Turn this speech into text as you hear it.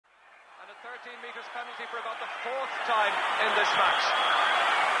13 metres penalty for about the fourth time in this match.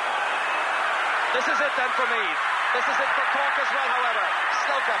 This is it then for Meath. This is it for Cork as well, however.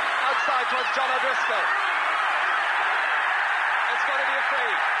 Slocum outside towards John O'Driscoll. It's going to be a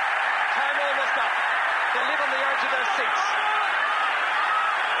free. Time almost up. They live on the edge of their seats.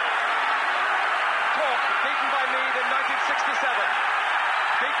 Cork beaten by Meath in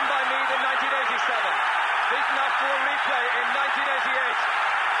 1967. Beaten by Meath in 1987. Beaten after a replay in 1988.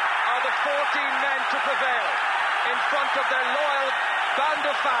 Are the 14 men to prevail in front of their loyal band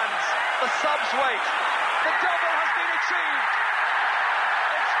of fans. The subs wait. The double has been achieved.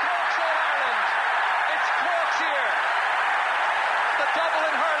 It's Cork's All-Ireland. It's Cork's year. The double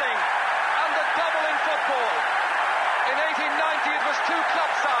in hurling and the double in football. In 1890 it was two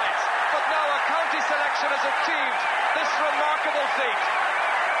club sides, but now a county selection has achieved this remarkable feat.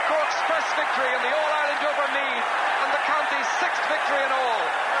 Cork's first victory in the All-Ireland over Meath and the county's sixth victory in all.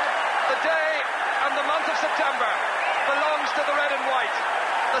 The day and the month of September belongs to the red and white.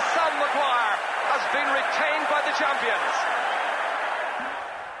 The Sam Maguire has been retained by the champions.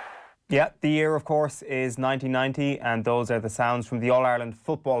 Yeah, the year, of course, is 1990, and those are the sounds from the All-Ireland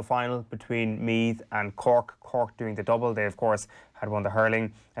football final between Meath and Cork. Cork doing the double. They, of course, had won the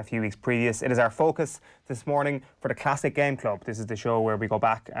hurling a few weeks previous. It is our focus this morning for the Classic Game Club. This is the show where we go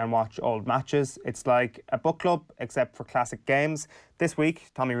back and watch old matches. It's like a book club, except for classic games. This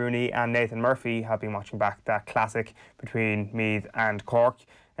week, Tommy Rooney and Nathan Murphy have been watching back that classic between Meath and Cork.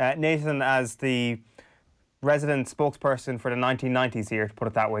 Nathan, as the resident spokesperson for the 1990s here, to put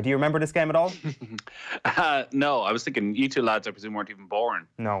it that way, do you remember this game at all? No, I was thinking you two lads, I presume, weren't even born.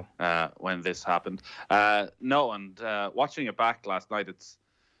 No. When this happened. No, and watching it back last night, it's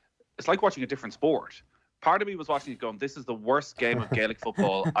like watching a different sport. Part of me was watching it going, this is the worst game of Gaelic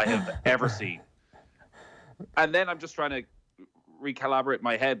football I have ever seen. And then I'm just trying to recalibrate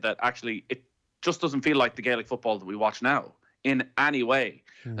my head that actually it just doesn't feel like the Gaelic football that we watch now in any way.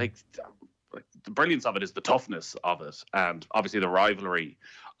 Like the brilliance of it is the toughness of it, and obviously the rivalry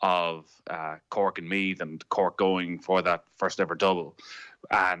of Cork and Meath, and Cork going for that first ever double,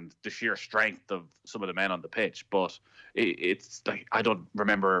 and the sheer strength of some of the men on the pitch. But it's like, I don't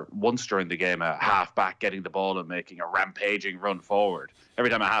remember once during the game a half-back getting the ball and making a rampaging run forward.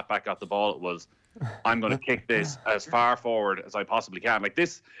 Every time a half-back got the ball, it was, I'm going to kick this as far forward as I possibly can. Like,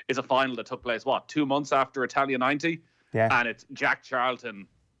 this is a final that took place, 2 months after Italia 90? Yeah. And it's Jack Charlton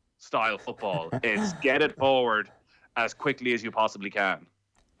style football. It's get it forward as quickly as you possibly can.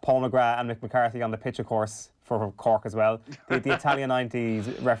 Paul McGrath and Mick McCarthy on the pitch, of course, for Cork as well. The Italian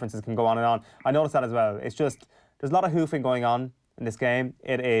 90s references can go on and on. I noticed that as well. It's just, there's a lot of hoofing going on in this game.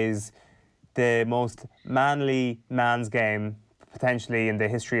 It is the most manly man's game potentially in the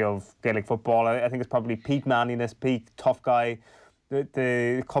history of Gaelic football. I think it's probably peak manliness, peak tough guy.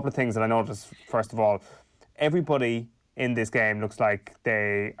 The couple of things that I noticed, first of all, everybody in this game looks like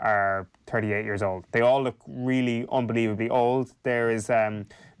they are 38 years old. They all look really unbelievably old. There is a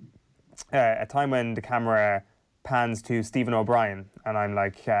time when the camera pans to Stephen O'Brien, and I'm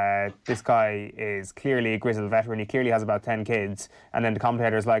like, this guy is clearly a grizzled veteran. He clearly has about 10 kids. And then the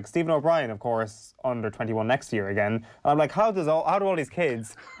commentator's like, Stephen O'Brien, of course, under 21 next year again. And I'm like, how do all these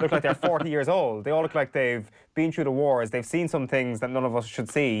kids look like they're 40 years old? They all look like they've been through the wars. They've seen some things that none of us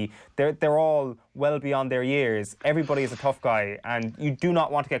should see. They're all well beyond their years. Everybody is a tough guy, and you do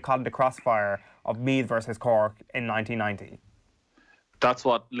not want to get caught in the crossfire of Meath versus Cork in 1990. That's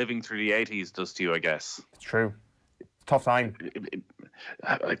what living through the 80s does to you, I guess. It's true. Tough time.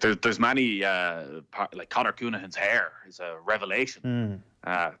 Like there's many like Conor Coonahan's hair is a revelation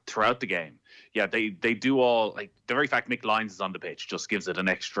throughout the game. Yeah, they do all, like the very fact Mick Lyons is on the pitch just gives it an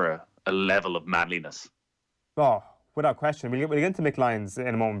extra level of manliness. Oh, without question. We'll get into Mick Lyons in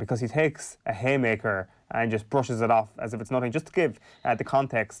a moment, because he takes a haymaker and just brushes it off as if it's nothing. Just to give the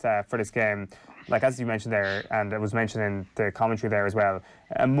context for this game, like as you mentioned there, and it was mentioned in the commentary there as well,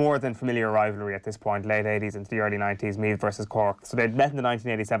 a more than familiar rivalry at this point, late 80s into the early 90s, Meath versus Cork. So they'd met in the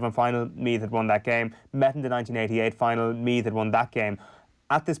 1987 final, Meath had won that game. Met in the 1988 final, Meath had won that game.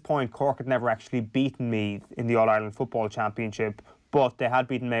 At this point, Cork had never actually beaten Meath in the All-Ireland Football Championship, but they had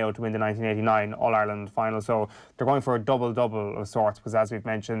beaten Mayo to win the 1989 All-Ireland final, so they're going for a double-double of sorts, because as we've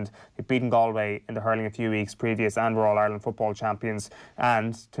mentioned, they've beaten Galway in the hurling a few weeks previous and were All-Ireland football champions,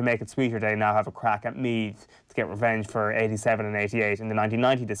 and to make it sweeter, they now have a crack at Meath to get revenge for 87 and 88 in the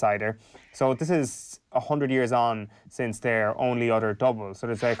 1990 decider. So this is 100 years on since their only other double, so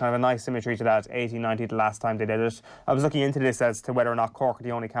there's a kind of a nice symmetry to that. 1890, the last time they did it. I was looking into this as to whether or not Cork are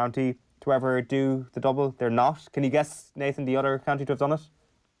the only county to ever do the double. They're not. Can you guess, Nathan, the other county to have done it?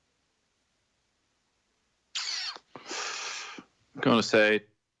 I'm going to say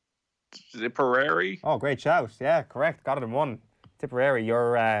Tipperary. Oh, great shout. Yeah, correct. Got it in one. Tipperary.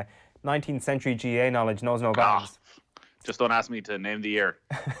 Your 19th century GA knowledge knows no bounds. Just don't ask me to name the year.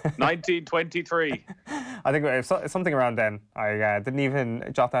 1923. I think it's something around then. I didn't even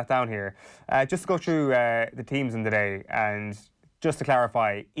jot that down here. Just to go through the teams in the day, and just to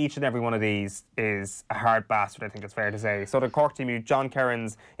clarify, each and every one of these is a hard bastard, I think it's fair to say. So the Cork team, you've John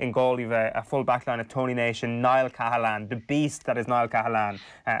Kerrins in goal, you've a full back line of Tony Nation, Niall Cahalan, the beast that is Niall Cahalan,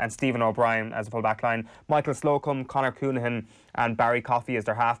 and Stephen O'Brien as a full back line. Michael Slocum, Conor Coonahan and Barry Coffey as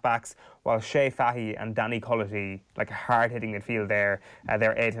their halfbacks, while Shea Fahy and Danny Cullity, like a hard-hitting midfield there.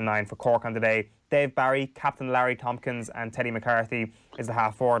 They're 8 and 9 for Cork on the day. Dave Barry, Captain Larry Tompkins and Teddy McCarthy is the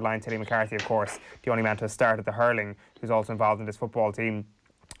half-forward line. Teddy McCarthy, of course, the only man to start at the hurling, who's also involved in this football team.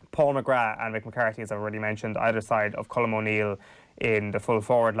 Paul McGrath and Mick McCarthy, as I've already mentioned, either side of Colm O'Neill in the full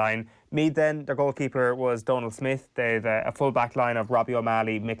forward line. Meath then, their goalkeeper was Donald Smith. They've a full back line of Robbie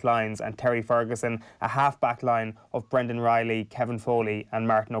O'Malley, Mick Lyons and Terry Ferguson. A half back line of Brendan Riley, Kevin Foley and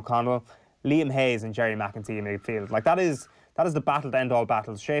Martin O'Connell. Liam Hayes and Jerry McEntee in midfield. Like that is the battle to end all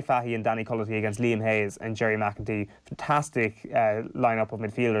battles. Shea Fahy and Danny Cullity against Liam Hayes and Jerry McEntee. Fantastic lineup of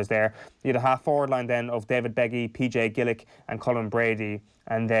midfielders there. You had a half-forward line then of David Beggy, PJ Gillick and Colin Brady.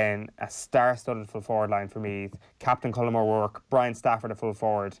 And then a star-studded full-forward line for me. Captain Colm O'Rourke, Brian Stafford a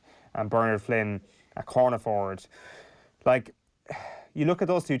full-forward and Bernard Flynn a corner-forward. Like, you look at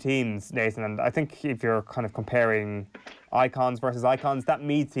those two teams, Nathan, and I think if you're kind of comparing icons versus icons, that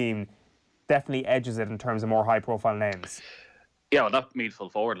Meath team definitely edges it in terms of more high-profile names. Yeah, well, that Meath full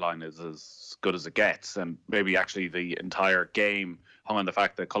forward line is as good as it gets, and maybe actually the entire game hung on the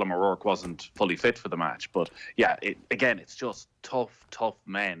fact that Colm O'Rourke wasn't fully fit for the match. But yeah, it's just tough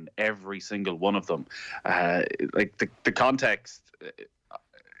men, every single one of them. Like the context,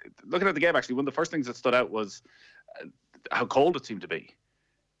 looking at the game, actually, one of the first things that stood out was how cold it seemed to be.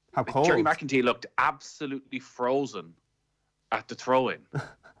 How cold? Jerry McEntee looked absolutely frozen at the throw-in.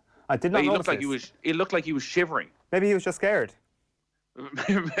 I did not notice He looked like he was shivering. Maybe he was just scared.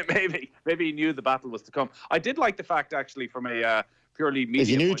 maybe he knew the battle was to come. I did like the fact, actually, from a purely media. If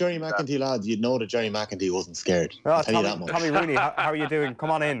you knew Jerry McEntee, lads, you'd know that Jerry McEntee wasn't scared. I'll tell you that much. Tommy Rooney, how are you doing?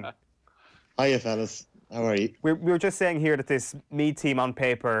 Come on in. Hiya, fellas. How are you? We were just saying here that this Meath team on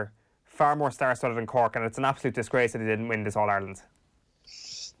paper far more star-studded than Cork, and it's an absolute disgrace that they didn't win this All-Ireland.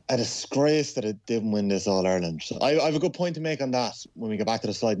 A disgrace that it didn't win this All-Ireland. I have a good point to make on that when we get back to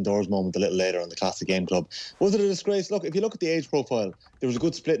the sliding doors moment a little later on the Classic Game Club. Was it a disgrace? Look, if you look at the age profile, there was a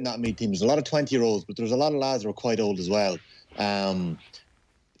good split in that Meath team. There's a lot of 20-year-olds, but there was a lot of lads that were quite old as well. I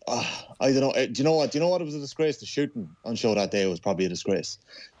don't know. Do you know what? It was a disgrace? The shooting on show that day was probably a disgrace.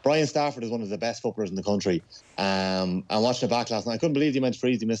 Brian Stafford is one of the best footballers in the country. And watching it back last night, I couldn't believe the amount of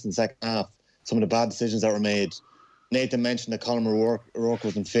frees he missed in the second half. Some of the bad decisions that were made. Nathan mentioned that Colm O'Rourke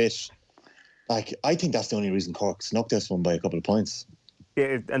wasn't fit. Like, I think that's the only reason Cork snuck this one by a couple of points.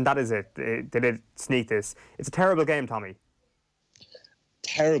 Yeah, and that is it. They did sneak this. It's a terrible game, Tommy.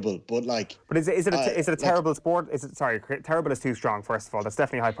 Terrible, but like. But is it a terrible sport? Terrible is too strong. First of all, that's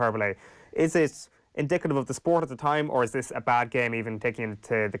definitely hyperbole. Is it indicative of the sport at the time, or is this a bad game, even taking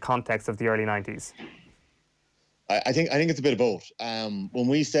into the context of the early 90s? I think it's a bit of both. When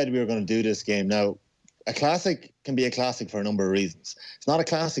we said we were going to do this game, now a classic can be a classic for a number of reasons. It's not a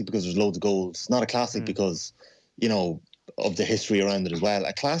classic because there's loads of goals. It's not a classic because, of the history around it as well.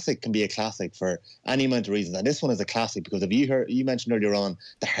 A classic can be a classic for any amount of reasons. And this one is a classic because if you mentioned earlier on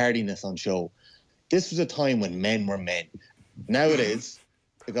the hardiness on show. This was a time when men were men. Nowadays,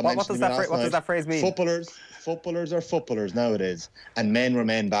 what does that phrase mean? Footballers are footballers nowadays, and men were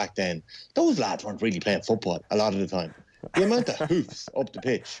men back then. Those lads weren't really playing football a lot of the time. The amount of hoofs up the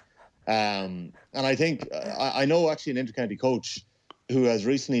pitch. And I think, I know actually an intercounty coach who has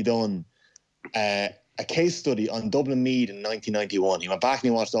recently done a case study on Dublin Meath in 1991. He went back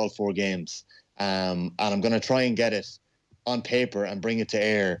and he watched all 4 games. And I'm going to try and get it on paper and bring it to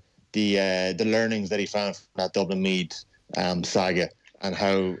air, the learnings that he found from that Dublin Meath saga and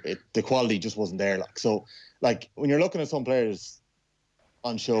how the quality just wasn't there. So, when you're looking at some players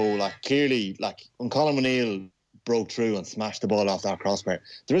on show, clearly, when Colm O'Neill broke through and smashed the ball off that crossbar.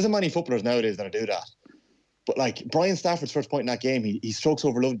 There isn't many footballers nowadays that do that. But Brian Stafford's first point in that game, he strokes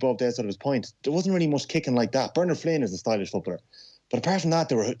over loved above the outside of his point. There wasn't really much kicking like that. Bernard Flynn is a stylish footballer. But apart from that,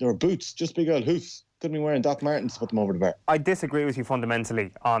 there were boots, just big old hoofs. Couldn't be wearing Doc Martens to put them over the bar. I disagree with you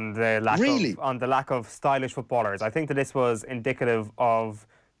fundamentally on the lack of stylish footballers. I think that this was indicative of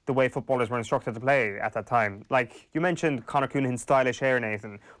the way footballers were instructed to play at that time. You mentioned Conor Coonahan's stylish hair,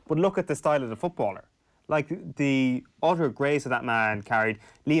 Nathan, but look at the style of the footballer. The utter grace that that man carried.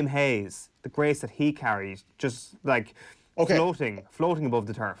 Liam Hayes, the grace that he carried, just floating above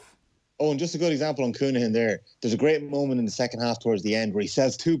the turf. Oh, and just a good example on Coonahan there. There's a great moment in the second half towards the end where he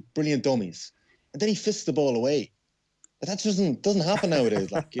sells 2 brilliant dummies, and then he fists the ball away. But that doesn't happen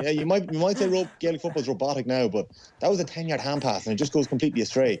nowadays. Like, yeah, you might say Gaelic football's robotic now, but that was a 10-yard hand pass and it just goes completely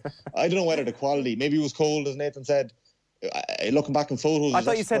astray. I don't know whether the quality, maybe it was cold, as Nathan said. Looking back in photos, I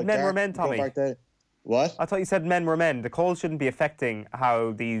thought you said men were men, Tommy. What? I thought you said men were men. The cold shouldn't be affecting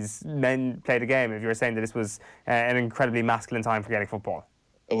how these men play the game. If you were saying that this was an incredibly masculine time for Gaelic football.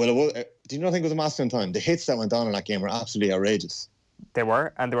 Well, it was, do you not think it was a masculine time? The hits that went on in that game were absolutely outrageous. They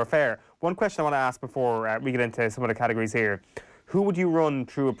were, and they were fair. One question I want to ask before we get into some of the categories here. Who would you run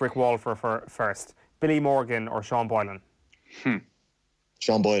through a brick wall for first? Billy Morgan or Sean Boylan?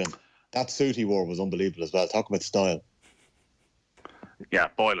 Sean Boylan. That suit he wore was unbelievable as well. Talk about style. Yeah,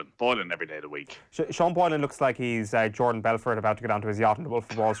 Boylan every day of the week. Sean Boylan looks like he's Jordan Belfort about to get onto his yacht in the Wolf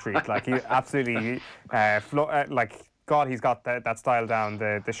of Wall Street. Like, he absolutely, God, he's got that style down,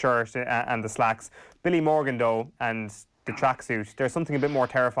 the shirt and the slacks. Billy Morgan, though, and the tracksuit, there's something a bit more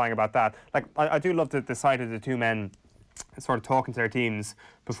terrifying about that. Like, I do love the sight of the two men sort of talking to their teams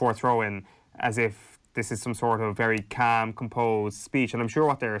before throw-in as if this is some sort of very calm, composed speech. And I'm sure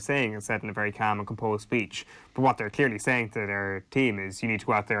what they're saying is said in a very calm and composed speech. But what they're clearly saying to their team is you need to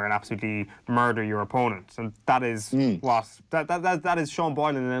go out there and absolutely murder your opponent. And that is that is Sean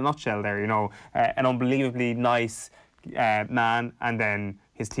Boylan in a nutshell there, you know. An unbelievably nice man, and then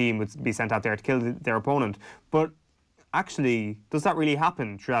his team would be sent out there to kill their opponent. But actually, does that really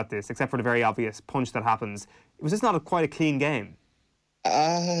happen throughout this, except for the very obvious punch that happens? Was this not quite a clean game?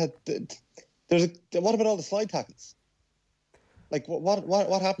 What about all the slide tackles? Like,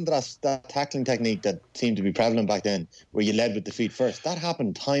 what happened to that tackling technique that seemed to be prevalent back then, where you led with the feet first? That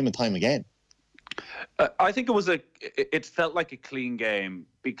happened time and time again. I think it felt like a clean game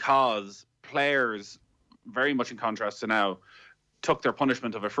because players, very much in contrast to now, took their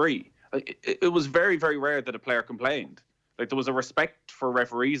punishment of a free. It was very, very rare that a player complained. Like, there was a respect for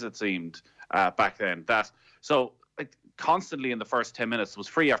referees, it seemed, back then. Constantly in the first 10 minutes was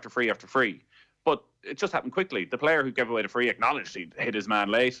free after free after free. But it just happened quickly. The player who gave away the free acknowledged he'd hit his man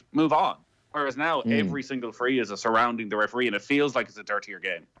late, move on. Whereas now every single free is surrounding the referee, and it feels like it's a dirtier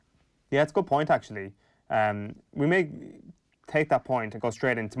game. Yeah, it's a good point, actually. We may take that point and go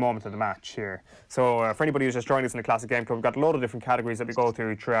straight into moment of the match here. So for anybody who's just joined us in the Classic Game Club, we've got a load of different categories that we go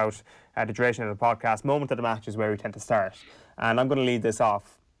through throughout the duration of the podcast. Moment of the match is where we tend to start. And I'm going to lead this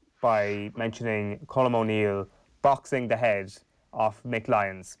off by mentioning Colm O'Neill boxing the head off Mick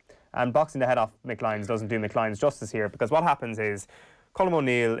Lyons. And boxing the head off Mick Lyons doesn't do Mick Lyons justice here, because what happens is Colm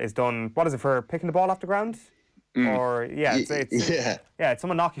O'Neill is done, what is it, for picking the ball off the ground? Or, it's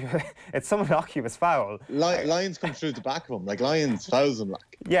some innocuous foul. Lyons comes through the back of him, like Lyons fouls him.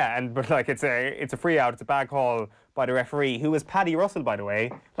 Like. Yeah, but like it's a free out, it's a bad call by the referee, who is Paddy Russell, by the way.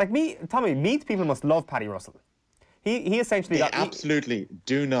 Like, Tommy, Meath people must love Paddy Russell. He essentially absolutely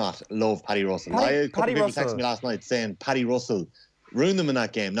do not love Paddy Russell. A couple of people texted me last night saying Paddy Russell ruined them in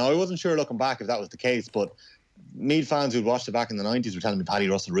that game. Now, I wasn't sure looking back if that was the case, but Meath fans who'd watched it back in the 90s were telling me Paddy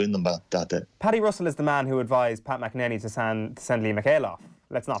Russell ruined them that day. Paddy Russell is the man who advised Pat McEnany to send Lee McHale off.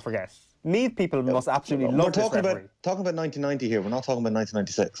 Let's not forget. Meath people must absolutely love this referee. Talking about 1990 here. We're not talking about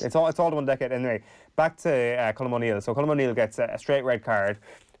 1996. It's all the one decade. Anyway, back to Colm O'Neill. So Colm O'Neill gets a straight red card.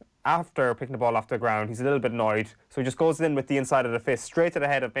 After picking the ball off the ground, he's a little bit annoyed, so he just goes in with the inside of the fist straight to the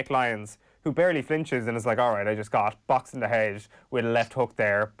head of Mick Lyons, who barely flinches and is like, all right, I just got boxed in the head with a left hook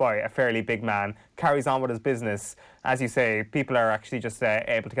there by a fairly big man, carries on with his business. As you say, people are actually just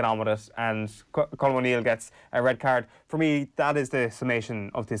able to get on with it, and Colm O'Neill gets a red card. For me, that is the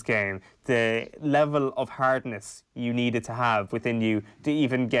summation of this game. The level of hardness you needed to have within you to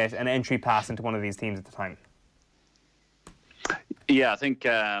even get an entry pass into one of these teams at the time. Yeah, I think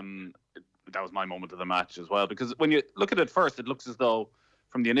that was my moment of the match as well, because when you look at it first, it looks as though,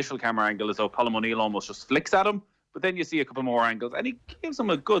 from the initial camera angle, as though Colm O'Neill almost just flicks at him, but then you see a couple more angles, and he gives him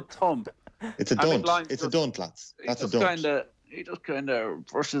a good thump. It's a dunt. It's a dunt, lads. That's a dunt. He just kind of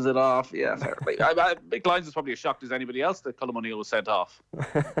brushes it off. Yeah, fair. Mick Lyons is probably as shocked as anybody else that Colm O'Neill was sent off.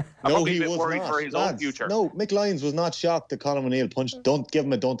 No, he was worried not. For his own future. No, Mick Lyons was not shocked that Colm O'Neill give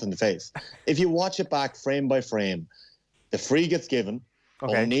him a dunt in the face. If you watch it back frame by frame, the free gets given.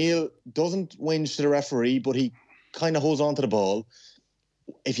 Okay. O'Neill doesn't whinge to the referee, but he kind of holds on to the ball.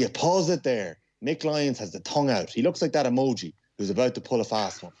 If you pause it there, Mick Lyons has the tongue out. He looks like that emoji who's about to pull a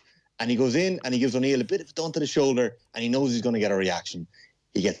fast one. And he goes in and he gives O'Neill a bit of a dunt to the shoulder, and he knows he's going to get a reaction.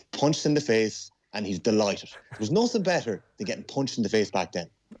 He gets punched in the face and he's delighted. There was nothing better than getting punched in the face back then.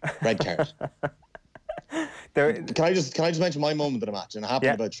 Red card. Can I just mention my moment of the match? And it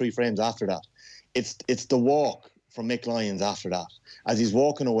happened about 3 frames after that. It's the walk from Mick Lyons after that, as he's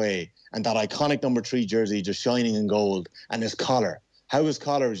walking away, and that iconic number 3 jersey just shining in gold, and his collar. How his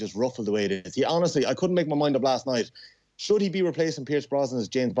collar is just ruffled the way it is. He honestly, I couldn't make my mind up last night. Should he be replacing Pierce Brosnan as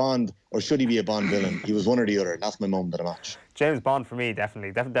James Bond, or should he be a Bond villain? He was one or the other. That's my moment of the match. James Bond for me,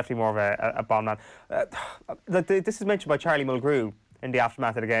 definitely more of a Bond man. This is mentioned by Charlie Mulgrew in the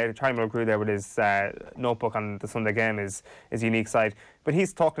aftermath of the game. Charlie Mulgrew there with his notebook on the Sunday game is unique side. But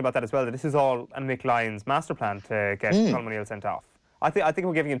he's talking about that as well, that this is all a Mick Lyons master plan to get Colm O'Neill sent off. I think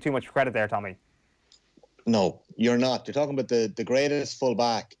we're giving him too much credit there, Tommy. No, you're not. You're talking about the greatest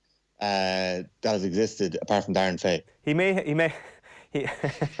full-back that has existed apart from Darren Fay. He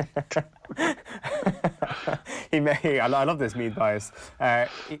I love this Meath bias.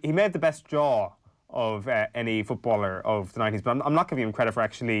 He made the best jaw of any footballer of the 90s, but I'm not giving him credit for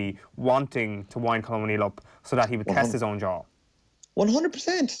actually wanting to wind Colm O'Neill up so that he would test his own jaw.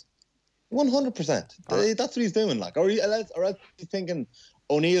 100%. 100%. That's what he's doing. Like, or else he's thinking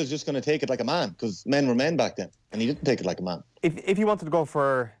O'Neill's just going to take it like a man, because men were men back then, and he didn't take it like a man. If you wanted to go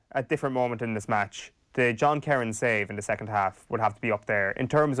for a different moment in this match, the John Kerrin save in the second half would have to be up there in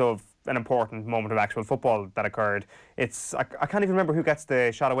terms of an important moment of actual football that occurred. I can't even remember who gets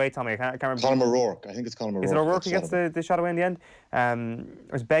the shot away, Tommy. I can't remember. Colm O'Rourke. I think it's Colm O'Rourke. Is it O'Rourke who gets the shot away in the end?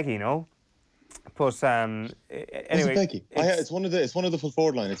 Or is Beggy, no? But anyway, it's one of the full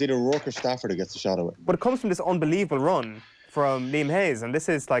forward line. It's either O'Rourke or Stafford who gets the shot away. But it comes from this unbelievable run from Liam Hayes, and this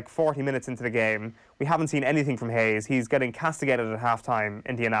is like 40 minutes into the game. We haven't seen anything from Hayes. He's getting castigated at half-time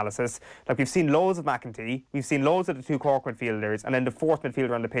in the analysis. Like, we've seen loads of McEntee, we've seen loads of the 2 Cork midfielders, and then the 4th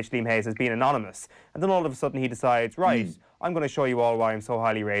midfielder on the pitch, Liam Hayes, has been anonymous. And then all of a sudden he decides, right, I'm going to show you all why I'm so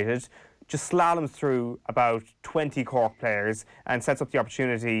highly rated. Just slaloms through about 20 Cork players and sets up the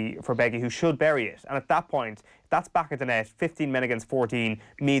opportunity for Beggy, who should bury it. And at that point, that's back at the net, 15 men against 14,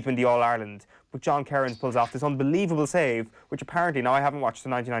 Meath win the All-Ireland. But John Kerins pulls off this unbelievable save, which apparently, now I haven't watched the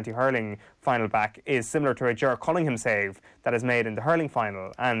 1990 hurling final back, is similar to a Ger Cunningham save that is made in the hurling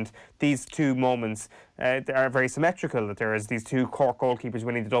final. And these two moments are very symmetrical, that there is these 2 Cork goalkeepers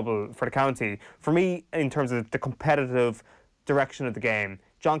winning the double for the county. For me, in terms of the competitive direction of the game,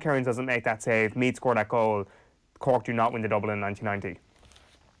 John Kerins doesn't make that save, Meath score that goal, Cork do not win the double in 1990.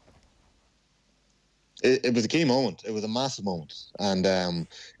 It was a key moment. It was a massive moment. And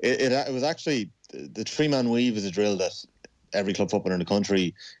it was actually, the 3-man weave is a drill that every club footballer in the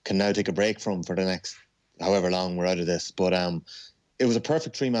country can now take a break from for the next however long we're out of this. But it was a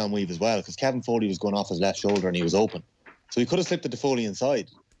perfect 3-man weave as well, because Kevin Foley was going off his left shoulder and he was open. So he could have slipped it to Foley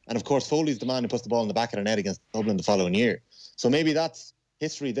inside. And of course, Foley's the man who puts the ball in the back of the net against Dublin the following year. So maybe that's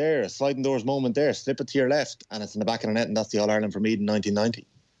history there, a sliding doors moment there. Slip it to your left and it's in the back of the net, and that's the All-Ireland for Meath in 1990.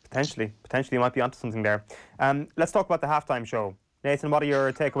 Potentially, you might be onto something there. Let's talk about the halftime show. Nathan, what are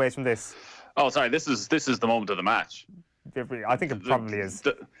your takeaways from this? Oh, sorry, this is the moment of the match. I think it probably is.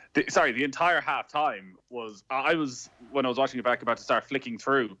 The entire halftime was. When I was watching it back, about to start flicking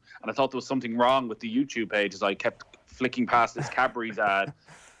through, and I thought there was something wrong with the YouTube page as I kept flicking past this Cadbury's ad.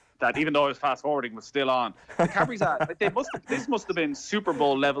 That, even though I was fast forwarding, was still on. The Cadbury's ad, this must have been Super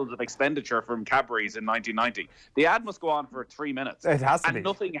Bowl levels of expenditure from Cadbury's in 1990. The ad must go on for 3 minutes. It has to and be.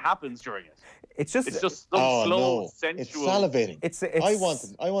 nothing happens during it. It's just slow, sensual. It's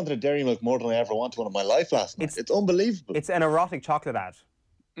salivating. I wanted a dairy milk more than I ever wanted one in my life last night. It's unbelievable. It's an erotic chocolate ad.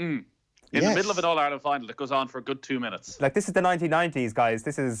 In the middle of an All-Ireland final, it goes on for a good 2 minutes. Like, this is the 1990s, guys.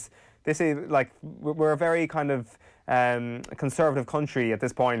 This is like, we're a very kind of conservative country at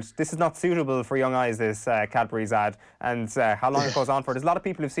this point. This is not suitable for young eyes, this Cadbury's ad, and how long it goes on for. There's a lot of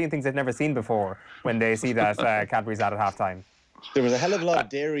people who've seen things they've never seen before when they see that Cadbury's ad at halftime. There was a hell of a lot of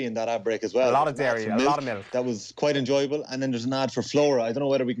dairy in that ad break as well. A lot of dairy, a lot of milk. That was quite enjoyable. And then there's an ad for Flora. I don't know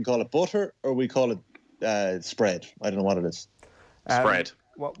whether we can call it butter or we call it spread. I don't know what it is. Spread.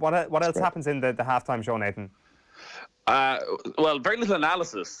 What else happens in the halftime show, Nathan? Well, very little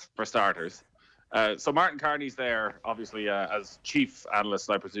analysis for starters. So Martin Carney's there, obviously, as chief analyst,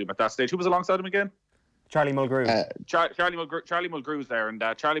 I presume, at that stage. Who was alongside him again? Charlie Mulgrew. Charlie Mulgrew's there, and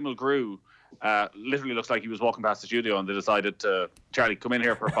Charlie Mulgrew literally looks like he was walking past the studio, and they decided to, Charlie, come in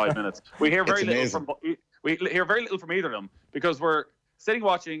here for 5 minutes. We hear very little from either of them, because we're sitting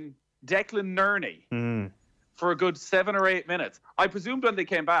watching Declan Nerney for a good 7 or 8 minutes. I presumed when they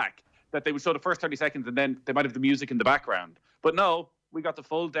came back that they would show the first 30 seconds and then they might have the music in the background. But no, we got the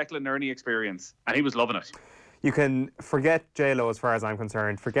full Declan Nerney experience, and he was loving it. You can forget J-Lo as far as I'm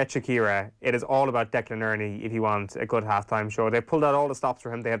concerned. Forget Shakira. It is all about Declan Nerney if you want a good halftime show. They pulled out all the stops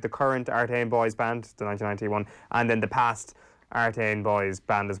for him. They have the current Artane Boys band, the 1991, and then the past Artane Boys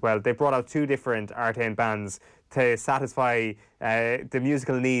band as well. They brought out 2 different Artane bands to satisfy the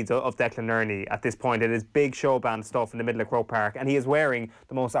musical needs of Declan Nerney at this point. It is big show band stuff in the middle of Croke Park, and he is wearing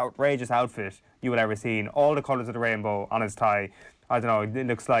the most outrageous outfit you will ever seen. All the colours of the rainbow on his tie. I don't know. It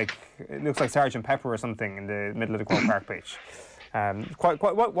looks like Sergeant Pepper or something in the middle of the Croke Park pitch.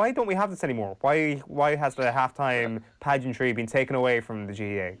 Why don't we have this anymore? Why has the halftime pageantry been taken away from the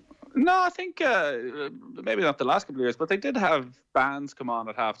GEA? No, I think maybe not the last couple of years, but they did have bands come on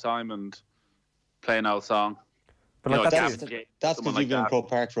at halftime and play an old song. But like that's because you've been in Croke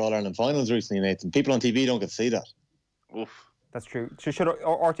Park for All Ireland finals recently, Nathan. People on TV don't get to see that. Oof. That's true.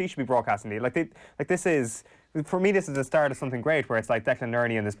 RT should be broadcasting it. This is, for me, this is the start of something great, where it's like Declan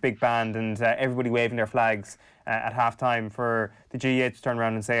Nerney and this big band and everybody waving their flags at half-time for the GEA to turn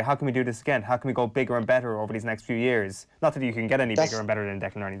around and say, how can we do this again? How can we go bigger and better over these next few years? Not that you can get any bigger and better than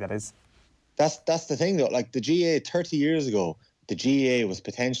Declan Nerney, that is. That's the thing, though. Like, the GEA 30 years ago, the GEA was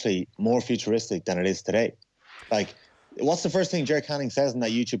potentially more futuristic than it is today. Like, what's the first thing Jerry Canning says in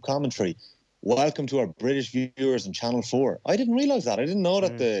that YouTube commentary? Welcome to our British viewers on Channel 4. I didn't realise that. I didn't know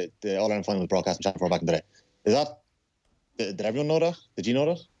that the All-Ireland final was broadcast on Channel 4 back in the day. Is that... Did everyone know that? Did you know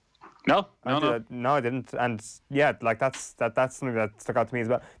that? No, I didn't. And yeah, like that's something that stuck out to me as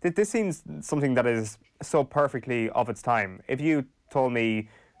well. This seems something that is so perfectly of its time. If you told me,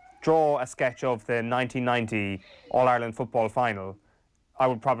 draw a sketch of the 1990 All-Ireland football final, I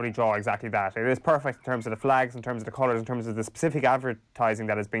would probably draw exactly that. It is perfect in terms of the flags, in terms of the colours, in terms of the specific advertising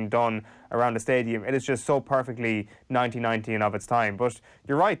that has been done around the stadium. It is just so perfectly 1990 and of its time. But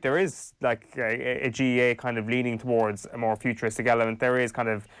you're right, there is like a GEA kind of leaning towards a more futuristic element. There is kind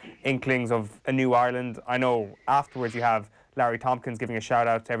of inklings of a new Ireland. I know afterwards you have Larry Tompkins giving a shout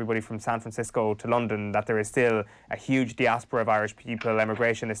out to everybody from San Francisco to London that there is still a huge diaspora of Irish people.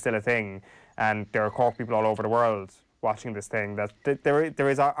 Emigration is still a thing, and there are Cork people all over the world watching this thing. That there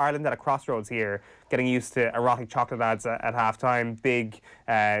is Ireland at a crossroads here, getting used to erotic chocolate ads at halftime, big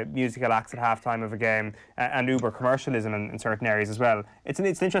musical acts at halftime of a game, and uber commercialism in certain areas as well. It's an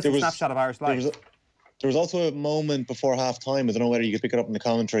interesting snapshot of Irish life. There was also a moment before halftime. I don't know whether you could pick it up in the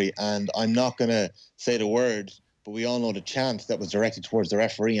commentary, and I'm not going to say the word, but we all know the chant that was directed towards the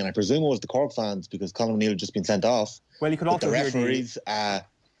referee, and I presume it was the Cork fans because Colin O'Neill had just been sent off. Well, you could also hear the referees.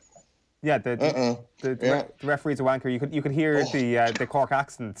 The referee's a wanker. You could hear the Cork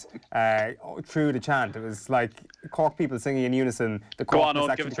accent through the chant. It was like Cork people singing in unison. The Cork go on,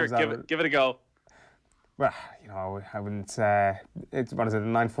 Owen, give it a go. Well, you know, I wouldn't. It's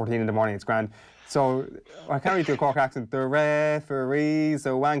 9:14 in the morning. It's grand. So I can't really do a Cork accent. The referee's a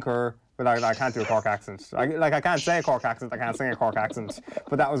wanker. But I can't do a Cork accent. I can't say a Cork accent. I can't sing a Cork accent.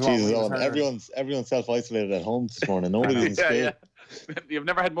 But that was what Jesus, was heard. Everyone's self-isolated at home this morning. Nobody's in school. Yeah. You've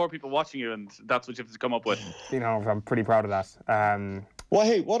never had more people watching you, and that's what you have to come up with. You know, I'm pretty proud of that. Well,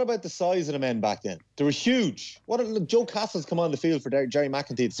 hey, what about the size of the men back then? They were huge. Joe Castle's come on the field for Jerry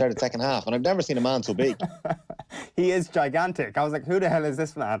McEntee to start the second half, and I've never seen a man so big. He is gigantic. I was like, who the hell is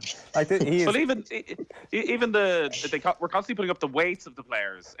this man? Like, he is. But even we're constantly putting up the weights of the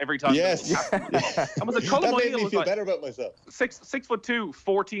players every time. Yes. And was it Colin O'Neill was feel like better about myself. 6'2",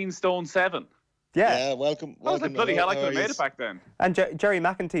 14 stone 7. Yeah, welcome. I was like, bloody hell, I could have made it back then. And Jerry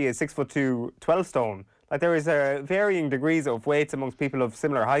McEntee is 6'2", 12 stone. Like, there is varying degrees of weights amongst people of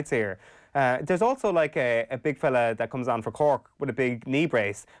similar heights here. There's also like a big fella that comes on for Cork with a big knee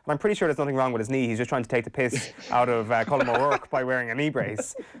brace, and I'm pretty sure there's nothing wrong with his knee. He's just trying to take the piss out of Colin O'Rourke by wearing a knee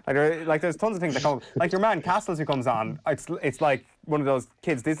brace. There's tons of things that come. Like your man Castles who comes on. It's like one of those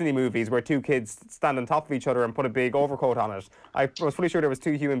kids Disney movies where two kids stand on top of each other and put a big overcoat on it. I was pretty sure there was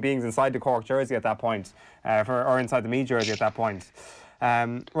two human beings inside the Cork jersey at that point, or inside the Meath jersey at that point.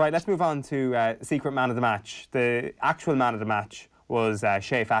 Right, let's move on to secret man of the match. The actual man of the match was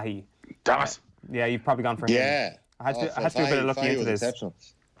Shea Fahy. Damn it. Yeah, you've probably gone for him. Yeah. I had to do a bit of looking into this.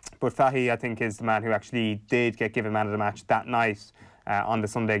 But Fahy, I think, is the man who actually did get given man of the match that night on the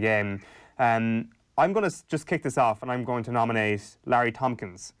Sunday game. I'm going to just kick this off, and I'm going to nominate Larry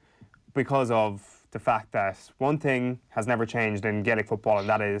Tompkins because of the fact that one thing has never changed in Gaelic football, and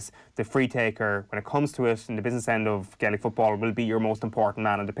that is the free taker, when it comes to it, in the business end of Gaelic football, will be your most important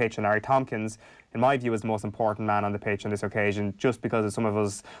man on the pitch. And Larry Tompkins, in my view, is the most important man on the pitch on this occasion, just because of some of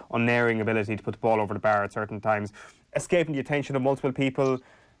his unerring ability to put the ball over the bar at certain times, escaping the attention of multiple people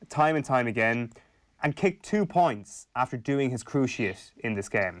time and time again, and kicked 2 points after doing his cruciate in this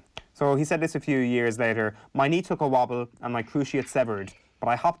game. So he said this a few years later: "My knee took a wobble and my cruciate severed, but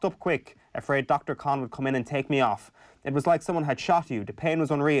I hopped up quick, afraid Dr. Con would come in and take me off. It was like someone had shot you. The pain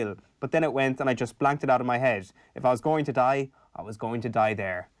was unreal. But then it went and I just blanked it out of my head. If I was going to die, I was going to die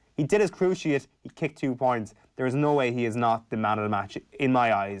there." He did his cruciate. He kicked 2 points. There is no way he is not the man of the match, in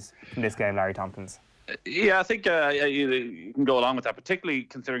my eyes, in this game, Larry Tompkins. Yeah, I think you can go along with that, particularly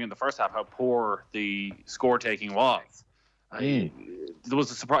considering in the first half how poor the score taking was. There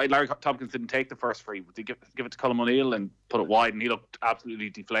was a surprise. Larry Tompkins didn't take the first free. They give it to Colm O'Neill and put it wide, and he looked absolutely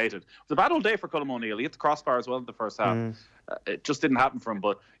deflated. It was a bad old day for Colm O'Neill. He hit the crossbar as well in the first half. It just didn't happen for him.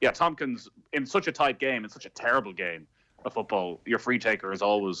 But yeah, Tompkins, in such a tight game, in such a terrible game of football, your free taker is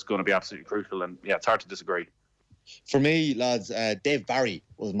always going to be absolutely crucial. And yeah, it's hard to disagree. For me, lads, Dave Barry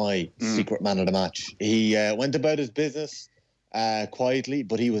was my secret man of the match. He went about his business quietly,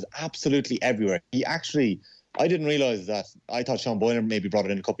 but he was absolutely everywhere. I didn't realise that. I thought Sean Boylan maybe brought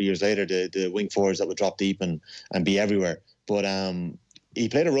it in a couple of years later, the wing forwards that would drop deep and be everywhere. But he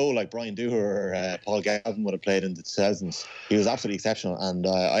played a role like Brian Dooher or Paul Gavin would have played in the 2000s. He was absolutely exceptional, and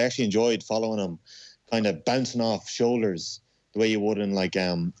I actually enjoyed following him, kind of bouncing off shoulders the way you would in, like,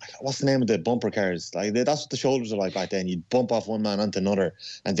 what's the name of the bumper cars? Like, that's what the shoulders are like back then. You'd bump off one man onto another,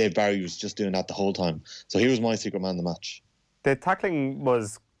 and Dave Barry was just doing that the whole time. So he was my secret man of the match. The tackling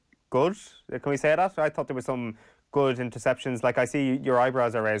was good. Can we say that? I thought there were some good interceptions. Like, I see your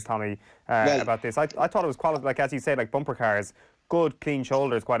eyebrows are raised, Tommy, about this. I thought it was quality, like, as you say, like bumper cars. Good, clean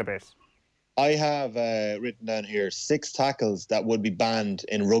shoulders, quite a bit. I have written down here 6 tackles that would be banned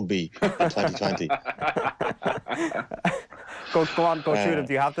in rugby in 2020. Go on, shoot them.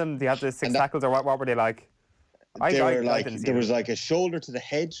 Do you have them? Do you have the 6 tackles, or what were they like? There was like a shoulder to the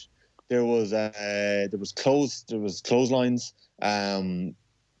head. There was clotheslines.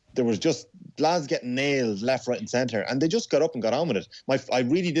 There was just lads getting nailed left, right, and centre, and they just got up and got on with it. I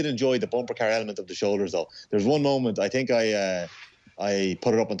really did enjoy the bumper car element of the shoulders, though. There's one moment, I think I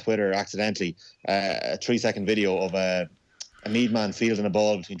put it up on Twitter accidentally, a 3-second video of a Meath man fielding a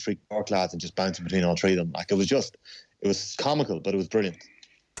ball between 3 Cork lads and just bouncing between all 3 of them. Like, it was comical, but it was brilliant.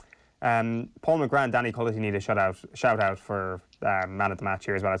 Paul McGrath and Danny Cullity need a shout out for man of the match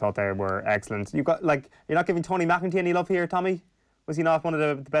here as well. I thought they were excellent. You're not giving Tony McEntee any love here, Tommy? Was he not one of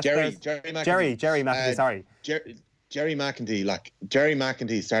the best players? Jerry McEntee, sorry. Jerry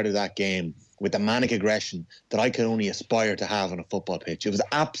McEntee started that game with the manic aggression that I could only aspire to have on a football pitch. It was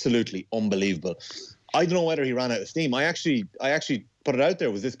absolutely unbelievable. I don't know whether he ran out of steam. I actually put it out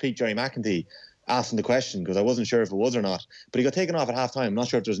there. Was this peak Jerry McEntee? Asking the question, because I wasn't sure if it was or not. But he got taken off at half time. I'm not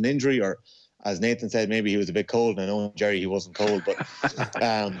sure if there was an injury, or, as Nathan said, maybe he was a bit cold. And I know Jerry, he wasn't cold, but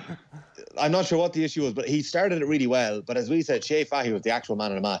I'm not sure what the issue was. But he started it really well. But as we said, Shea Fahy was the actual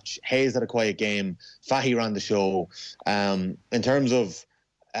man of the match. Hayes had a quiet game. Fahy ran the show. In terms of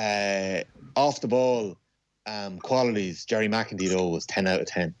off the ball qualities, Jerry McEntee though was 10 out of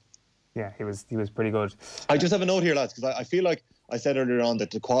 10. Yeah, he was pretty good. I just have a note here, lads, because I feel like I said earlier on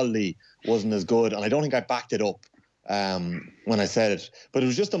that the quality wasn't as good, and I don't think I backed it up when I said it. But it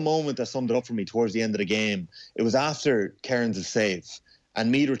was just a moment that summed it up for me towards the end of the game. It was after Cairns' save,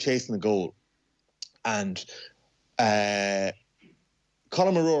 and Meath were chasing the goal. And Colm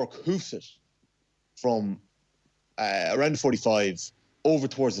O'Rourke hoofs it from around 45 over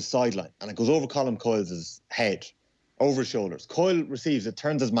towards the sideline, and it goes over Colm Coyle's head, over his shoulders. Coyle receives it,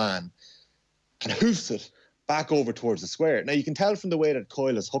 turns his man, and hoofs it back over towards the square. Now, you can tell from the way that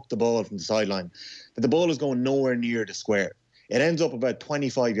Coyle has hooked the ball from the sideline that the ball is going nowhere near the square. It ends up about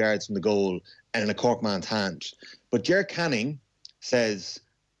 25 yards from the goal and in a Cork man's hand. But Ger Canning says,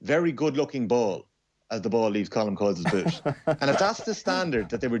 very good-looking ball, as the ball leaves Colm Coyle's boot. And if that's the standard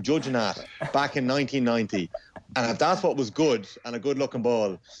that they were judging at back in 1990, and if that's what was good and a good-looking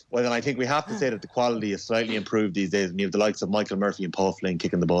ball, well, then I think we have to say that the quality is slightly improved these days, and you have the likes of Michael Murphy and Paul Flynn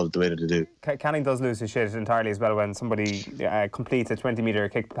kicking the ball the way that they do. Canning does lose his shit entirely as well when somebody completes a 20-metre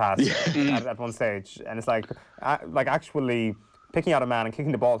kick pass at one stage, and it's like actually picking out a man and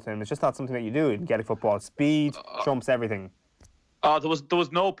kicking the ball to him, it's just not something that you do in Gaelic football. Speed trumps everything. There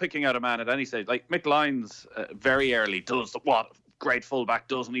was no picking out a man at any stage. Like, Mick Lyons very early does what great fullback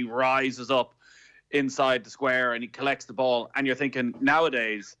does, and he rises up inside the square and he collects the ball, and you're thinking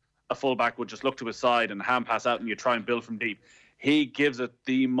nowadays a fullback would just look to his side and hand pass out and you try and build from deep. He gives it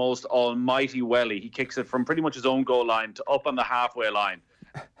the most almighty welly. He kicks it from pretty much his own goal line to up on the halfway line,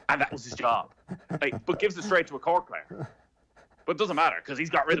 and that was his job. But gives it straight to a Cork player. But it doesn't matter because he's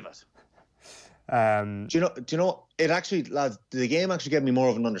got rid of it. Do you know? It actually, lads, the game actually gave me more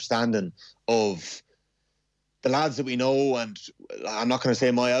of an understanding of the lads that we know, and I'm not going to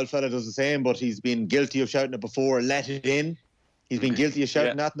say my old fella does the same, but he's been guilty of shouting it before. Let it in. He's been guilty of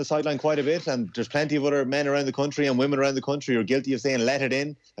shouting that in the sideline quite a bit, and there's plenty of other men around the country and women around the country who are guilty of saying let it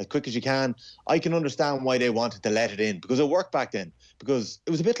in as quick as you can. I can understand why they wanted to let it in, because it worked back then, because it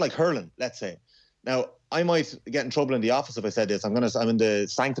was a bit like hurling, let's say. Now, I might get in trouble in the office if I said this. I'm in the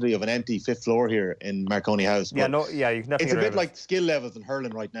sanctity of an empty 5th floor here in Marconi House. Yeah, no, yeah, you can definitely. It's a bit like skill levels in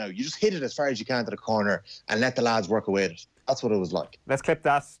hurling right now. You just hit it as far as you can to the corner and let the lads work away at it. That's what it was like. Let's clip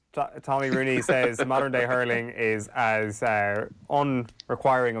that. Tommy Rooney says modern day hurling is as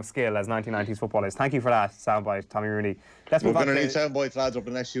unrequiring of skill as 1990s football is. Thank you for that soundbite, Tommy Rooney. We're going to need soundbites, lads, over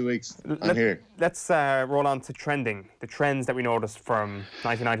the next few weeks. I'm here. Let's roll on to trending. The trends that we noticed from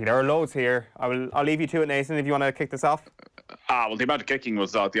 1990. There are loads here. I'll leave you to it, Nathan, if you want to kick this off. Well, the amount of kicking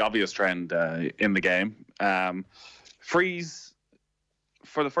was the obvious trend in the game. Freeze,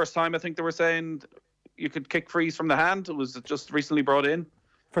 for the first time, I think they were saying you could kick freeze from the hand. It was just recently brought in.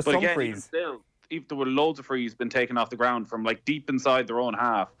 But some freeze. Even still, there were loads of freeze been taken off the ground from like deep inside their own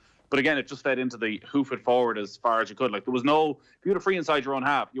half. But again, it just fed into the hoof it forward as far as you could. Like there was no, if you had a free inside your own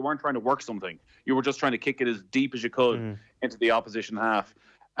half, you weren't trying to work something. You were just trying to kick it as deep as you could into the opposition half.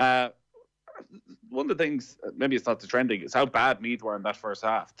 One of the things, maybe it's not the trending, is how bad Meath were in that first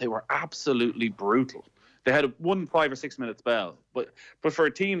half. They were absolutely brutal. They had one 5 or 6 minute spell, but for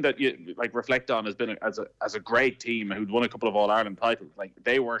a team that you like reflect on as been as a great team who'd won a couple of All Ireland titles, like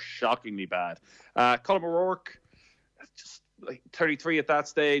they were shockingly bad. Colm O'Rourke, just like 33 at that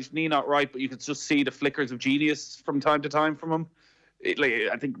stage, knee not right, but you could just see the flickers of genius from time to time from him.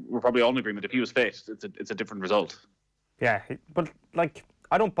 I think we're probably all in agreement. If he was fit, it's a different result. Yeah, but like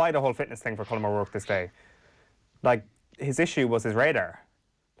I don't buy the whole fitness thing for Colm O'Rourke this day. Like his issue was his radar.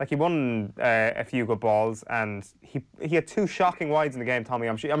 Like he won a few good balls, and he had 2 shocking wides in the game. Tommy,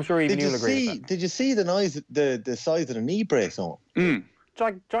 I'm sure even you'll agree with that. Did you see the size of the knee brace on?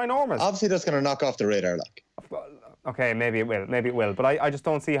 Ginormous. Obviously, that's going to knock off the radar. Like, okay, maybe it will. But I just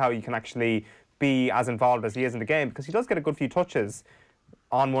don't see how you can actually be as involved as he is in the game, because he does get a good few touches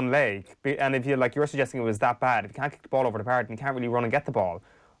on one leg. And if you're suggesting it was that bad, if you can't kick the ball over the park, and you can't really run and get the ball,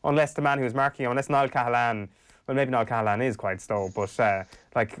 unless the man who was marking him, unless Niall Cahalane. Well, maybe Niall Cahalane is quite slow, but I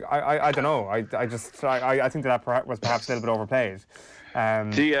don't know. I think that was perhaps a little bit overplayed.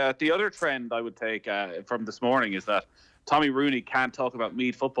 The other trend I would take from this morning is that Tommy Rooney can't talk about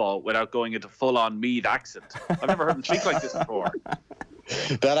Meath football without going into full-on Meath accent. I've never heard him speak like this before.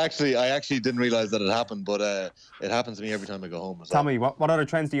 I actually didn't realise that it happened, but it happens to me every time I go home. Tommy, what other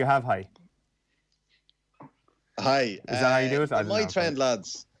trends do you have, Hi? Is that how you do it? My trend,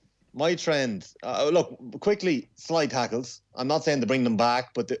 lads. My trend, look, quickly, slide tackles. I'm not saying to bring them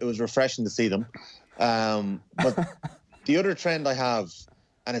back, but it was refreshing to see them. But the other trend I have,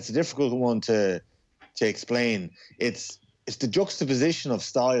 and it's a difficult one to explain, it's the juxtaposition of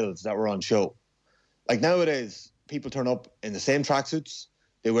styles that were on show. Like nowadays, people turn up in the same tracksuits,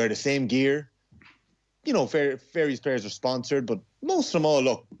 they wear the same gear. You know, various players are sponsored, but most of them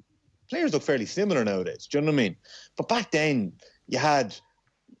all players look fairly similar nowadays. Do you know what I mean? But back then, you had,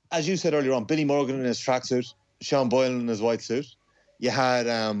 as you said earlier on, Billy Morgan in his tracksuit, Sean Boylan in his white suit. You had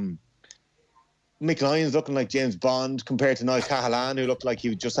Mick Lyons looking like James Bond compared to Niall Cahalane, who looked like he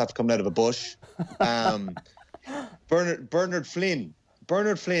would just have to come out of a bush. Bernard Flynn.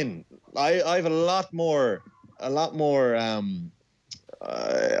 I have a lot more of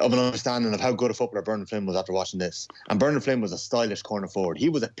an understanding of how good a footballer Bernard Flynn was after watching this. And Bernard Flynn was a stylish corner forward. He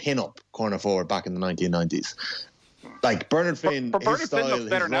was a pin-up corner forward back in the 1990s. Like Bernard Flynn, his style, his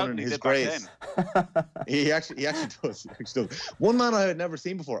running, his grace. He actually does. One man I had never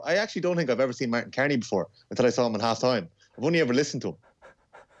seen before. I actually don't think I've ever seen Martin Kearney before until I saw him in half time. I've only ever listened to him.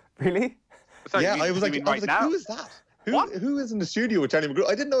 Really? Sorry, yeah, I was like, who is that? Who is in the studio with Charlie McGrew?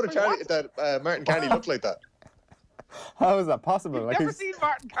 I didn't know that Martin Kearney looked like that. How is that possible? I've never seen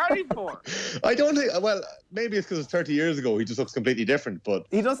Martin Kearney before. I don't think. Well, maybe it's because it's 30 years ago. He just looks completely different. But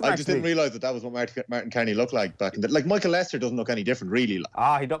he doesn't. I just didn't realise that was what Martin Kearney looked like back in the. Like Michael Lester doesn't look any different, really.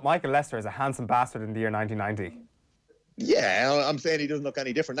 Michael Lester is a handsome bastard in the year 1990. Yeah, I'm saying he doesn't look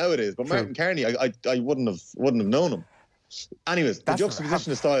any different nowadays. But Martin Kearney, I wouldn't have known him. Anyways, the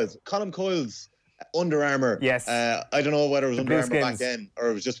juxtaposition of styles. Colin Coyle's Under Armour. Yes. I don't know whether it was Under Armour back then or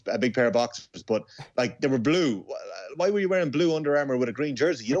it was just a big pair of boxers, but like they were blue. Why were you wearing blue Under Armour with a green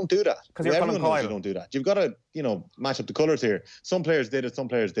jersey? You don't do that. Because everyone knows you don't do that. You've got to, match up the colours here. Some players did it, some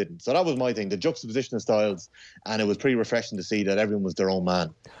players didn't. So that was my thing, the juxtaposition of styles, and it was pretty refreshing to see that everyone was their own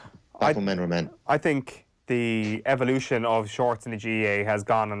man. Back when men were men. I think the evolution of shorts in the GAA has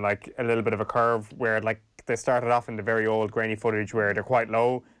gone on like a little bit of a curve where like they started off in the very old grainy footage where they're quite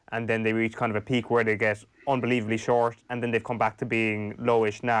low, and then they reach kind of a peak where they get unbelievably short, and then they've come back to being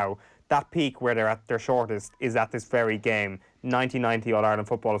lowish now. That peak where they're at their shortest is at this very game, 1990 All-Ireland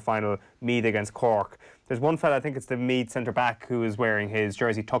football final, Meath against Cork. There's one fella, I think it's the Meath centre-back, who is wearing his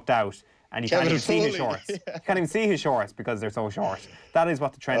jersey tucked out, and you can't even see his shorts. You can't even see his shorts because they're so short. That is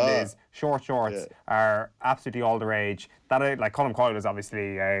what the trend is. Short shorts are absolutely all the rage. Like Colm Coyle was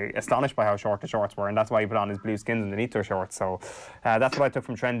obviously astonished by how short the shorts were, and that's why he put on his blue skins underneath their shorts. So that's what I took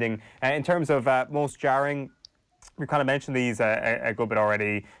from trending. In terms of most jarring, we kind of mentioned these a good bit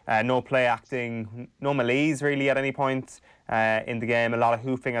already. No play acting, no malaise really at any point in the game. A lot of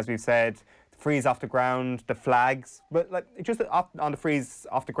hoofing, as we've said. Freeze off the ground, the flags, but like just on the freeze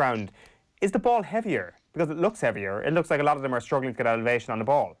off the ground, is the ball heavier? Because it looks heavier. It looks like a lot of them are struggling to get elevation on the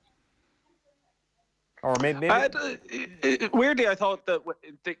ball. Or maybe weirdly, I thought that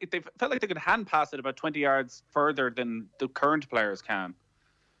they felt like they could hand pass it about 20 yards further than the current players can.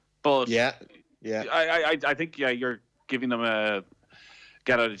 But I think you're giving them a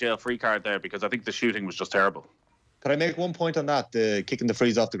get out of jail free card there, because I think the shooting was just terrible. Could I make one point on that? The kicking the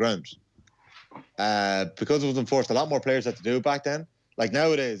freeze off the ground. Because it was enforced, a lot more players had to do it back then. Like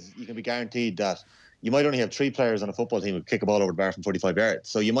nowadays, you can be guaranteed that you might only have 3 players on a football team who kick a ball over the bar from 45 yards.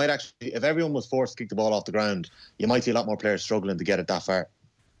 So you might actually, if everyone was forced to kick the ball off the ground, you might see a lot more players struggling to get it that far.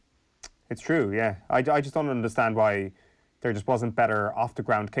 It's true, yeah. I just don't understand why there just wasn't better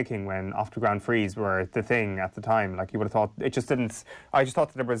off-the-ground kicking when off-the-ground frees were the thing at the time. Like, you would have thought, it just didn't... I just thought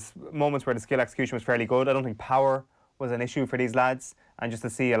that there was moments where the skill execution was fairly good. I don't think power was an issue for these lads. And just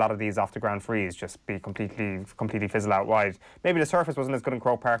to see a lot of these off-the-ground frees just be completely fizzle out wide. Maybe the surface wasn't as good in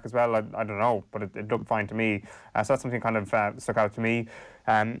Croke Park as well. I don't know, but it looked fine to me. So that's something kind of stuck out to me.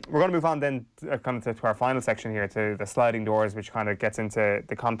 We're going to move on then kind of to our final section here, to the sliding doors, which kind of gets into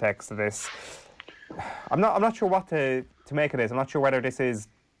the context of this. I'm not sure what to make of this. I'm not sure whether this is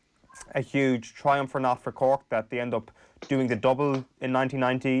a huge triumph or not for Cork, that they end up doing the double in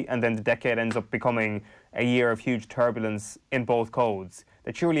 1990, and then the decade ends up becoming a year of huge turbulence in both codes.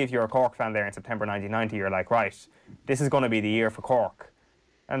 That surely if you're a Cork fan there in September 1990, you're like, right, this is going to be the year for Cork.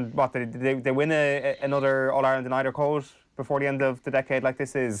 And what, they win another All-Ireland in either code before the end of the decade? Like,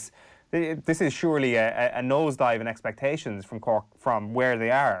 this is surely a nosedive in expectations from Cork, from where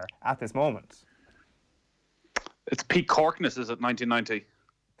they are at this moment. It's peak Corkness, is it, 1990?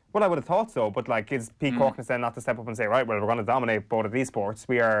 Well, I would have thought so, but like, is peak Corkness then not to step up and say, right, well, we're going to dominate both of these sports.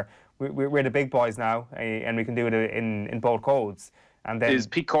 We're the big boys now, and we can do it in both codes. And then, is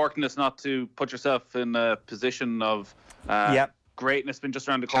peak Corkness not to put yourself in a position of greatness been just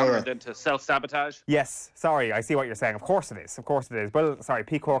around the corner, and then to self-sabotage? Yes, sorry, I see what you're saying. Of course it is. Well, sorry,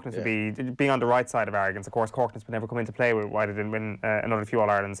 peak Corkness would be being on the right side of arrogance. Of course, Corkness would never come into play with why they didn't win another few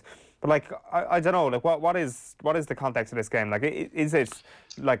All-Irelands. But like, I don't know, like what is the context of this game? Like, is it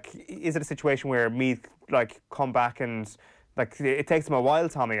a situation where Meath like come back and like it takes them a while,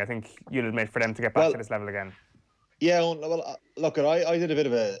 Tommy, I think you'll admit, for them to get back to this level again? Yeah, well, look, I did a bit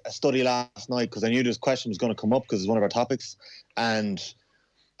of a study last night because I knew this question was going to come up because it's one of our topics. And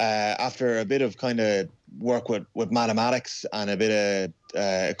after a bit of kind of work with mathematics and a bit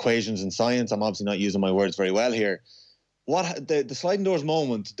of equations and science, I'm obviously not using my words very well here. What the sliding doors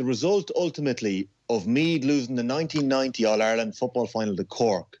moment, the result ultimately of Meath losing the 1990 All-Ireland football final to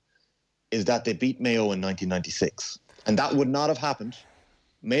Cork is that they beat Mayo in 1996. And that would not have happened.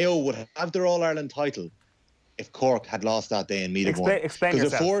 Mayo would have their All-Ireland title if Cork had lost that day and Meath had won. Explain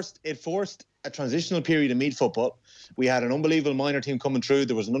yourself. It forced a transitional period in Meath football. We had an unbelievable minor team coming through.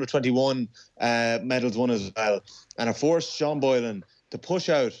 There was another 21 medals won as well. And it forced Sean Boylan to push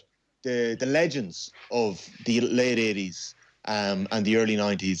out the legends of the late 80s and the early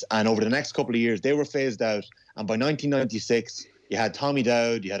 90s. And over the next couple of years, they were phased out. And by 1996, you had Tommy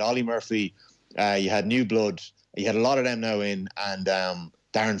Dowd, you had Ollie Murphy, you had New Blood. You had a lot of them now in, and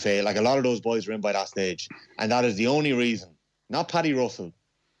Darren Fay. Like, a lot of those boys were in by that stage. And that is the only reason. Not Paddy Russell.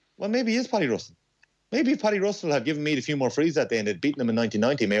 Well, maybe it is Paddy Russell. Maybe if Paddy Russell had given Meath a few more frees that day and they'd beaten them in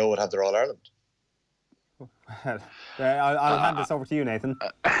 1990, Mayo would have their All-Ireland. I'll hand this over to you, Nathan.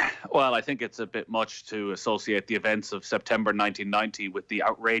 Well, I think it's a bit much to associate the events of September 1990 with the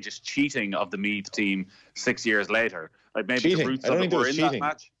outrageous cheating of the Meath team 6 years later. Like, maybe cheating. The roots of it were in that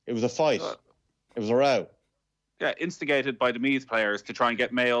match. It was a fight. It was a row. Yeah, instigated by the Meath players to try and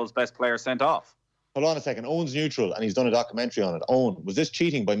get Mayo's best player sent off. Hold on a second. Owen's neutral, and he's done a documentary on it. Owen, was this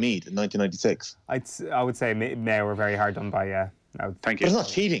cheating by Meath in 1996? I would say Mayo were very hard done by. Thank you. But it's not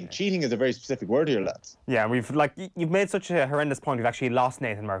cheating. Cheating is a very specific word here, lads. Yeah, you've made such a horrendous point. We've actually lost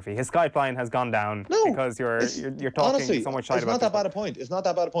Nathan Murphy. His Skype line has gone down because you're talking honestly, so much shite about it. It's not that bad a point. It's not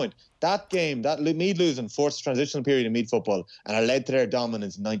that bad a point. That game, that Meath losing, forced a transitional period in Meath football, and it led to their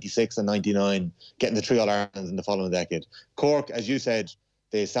dominance in 96 and 99, getting the 3 All-Irelands in the following decade. Cork, as you said,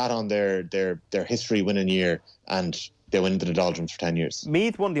 they sat on their history winning year, and they went into the doldrums for 10 years.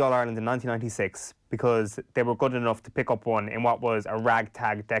 Meath won the All-Ireland in 1996 because they were good enough to pick up one in what was a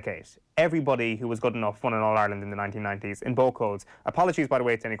ragtag decade. everybody who was good enough won an All-Ireland in the 1990s in both codes. Apologies, by the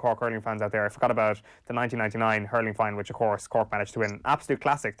way, to any Cork hurling fans out there. I forgot about the 1999 hurling final, which, of course, Cork managed to win. Absolute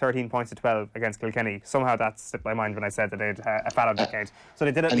classic, 13 points to 12 against Kilkenny. Somehow that slipped my mind when I said that they'd a fallow decade. So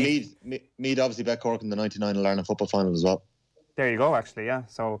they did it. And Meath obviously bet Cork in the 99 All-Ireland football final as well. There you go, actually, yeah.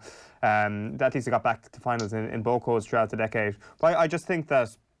 So at least they got back to finals in both codes throughout the decade. But I just think that,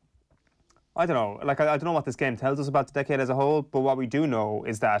 I don't know, like, I don't know what this game tells us about the decade as a whole, but what we do know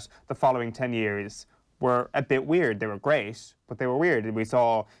is that the following 10 years were a bit weird. They were great, but they were weird. We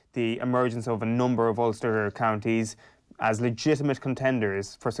saw the emergence of a number of Ulster counties as legitimate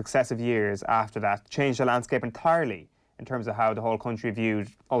contenders for successive years after that, changed the landscape entirely in terms of how the whole country viewed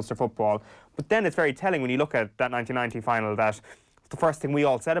Ulster football. But then it's very telling when you look at that 1990 final that the first thing we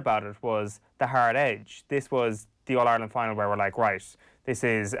all said about it was the hard edge. This was the All-Ireland final where we're like, right, this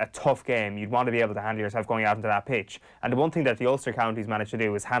is a tough game. You'd want to be able to handle yourself going out into that pitch. And the one thing that the Ulster counties managed to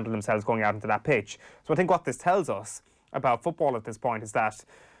do is handle themselves going out into that pitch. So I think what this tells us about football at this point is that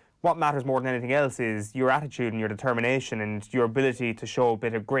what matters more than anything else is your attitude and your determination and your ability to show a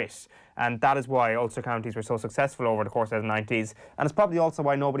bit of grit. And that is why Ulster counties were so successful over the course of the 90s. And it's probably also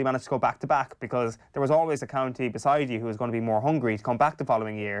why nobody managed to go back-to-back, because there was always a county beside you who was going to be more hungry to come back the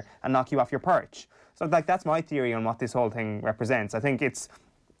following year and knock you off your perch. So like, that's my theory on what this whole thing represents. I think it's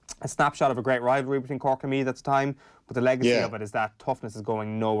a snapshot of a great rivalry between Cork and Meath at the time, but the legacy of it is that toughness is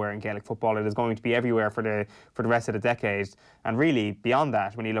going nowhere in Gaelic football. It is going to be everywhere for the rest of the decade, and really beyond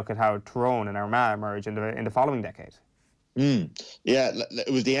that when you look at how Tyrone and Armagh emerge in the following decade. Yeah,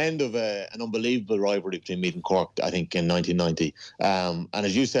 it was the end of an unbelievable rivalry between Meath and Cork, I think, in 1990. And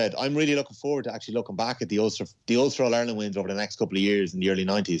as you said, I'm really looking forward to actually looking back at the Ulster All-Ireland wins over the next couple of years in the early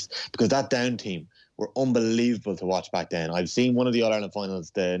 90s, because that down team were unbelievable to watch back then. I've seen one of the All-Ireland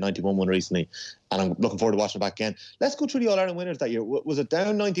finals, the 91 one recently, and I'm looking forward to watching it back again. Let's go through the All-Ireland winners that year. Was it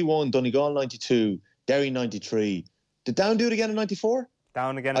Down 91, Donegal 92, Derry 93? Did Down do it again in 94?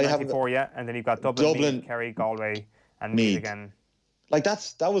 Down again in 94, yeah. And then you've got Dublin, Meath, Kerry, Galway, and Meath again. Like,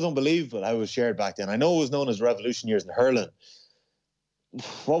 that was unbelievable how it was shared back then. I know it was known as Revolution years in hurling.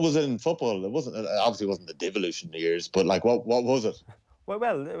 What was it in football? It obviously wasn't the devolution years, but like, what was it? Well,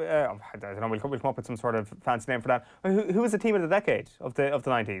 I don't know. We'll come up with some sort of fancy name for that. Who was the team of the decade of the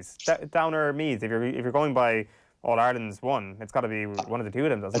 90s? Down or Meath? If you're going by All Ireland's one, it's got to be one of the two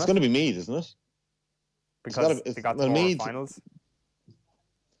of them, doesn't it? It's going to be Meath, isn't it? Because they got the more finals.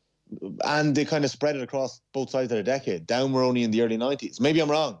 And they kind of spread it across both sides of the decade. Down were only in the early 90s. Maybe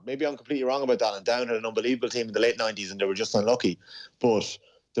I'm wrong. Maybe I'm completely wrong about that. And Down had an unbelievable team in the late 90s and they were just unlucky. But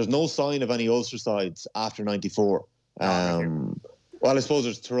there's no sign of any Ulster sides after 94. Well, I suppose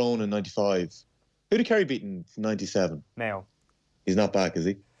there's Tyrone in 95. Who did Kerry beat in 97? Mayo. He's not back, is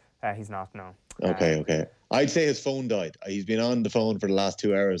he? He's not, no. Okay. I'd say his phone died. He's been on the phone for the last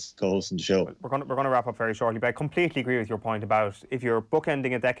 2 hours co-hosting the show. We're going to wrap up very shortly, but I completely agree with your point about if you're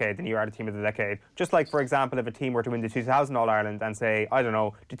bookending a decade, then you are the team of the decade. Just like, for example, if a team were to win the 2000 All-Ireland and say, I don't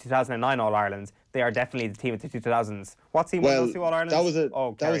know, the 2009 All-Irelands, they are definitely the team of the 2000s. What team won those two All-Irelands? That was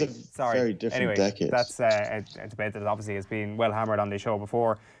a very different decade. That's a debate that obviously has been well hammered on the show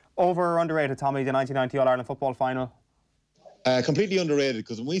before. Over or underrated, Tommy, the 1990 All-Ireland football final? Completely underrated,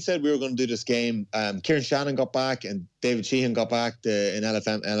 because when we said we were going to do this game, Eoin Sheahan got back and David Sheehan got back in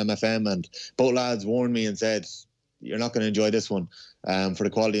LMFM, and both lads warned me and said, you're not going to enjoy this one for the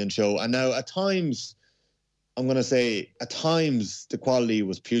quality and show. And now at times, I'm going to say, at times the quality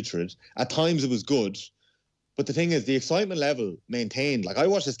was putrid. At times it was good. But the thing is, the excitement level maintained. Like, I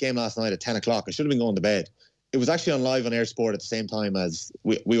watched this game last night at 10 o'clock. I should have been going to bed. It was actually on live on Air Sport at the same time as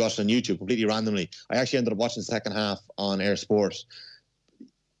we watched on YouTube, completely randomly. I actually ended up watching the second half on Air Sport.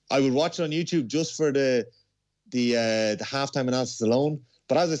 I would watch it on YouTube just for the halftime analysis alone.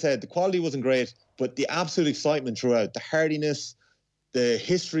 But as I said, the quality wasn't great, but the absolute excitement throughout, the hardiness, the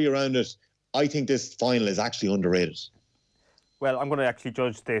history around it, I think this final is actually underrated. Well, I'm going to actually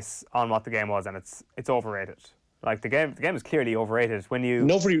judge this on what the game was, and it's overrated. Like, the game is clearly overrated. When you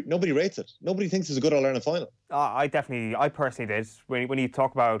nobody rates it. Nobody thinks it's a good All-Ireland final. I personally did. When you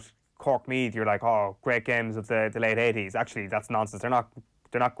talk about Cork Meath, you're like, oh, great games of the late 80s. Actually, that's nonsense. They're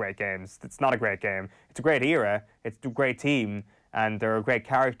not great games. It's not a great game. It's a great era. It's a great team, and there are great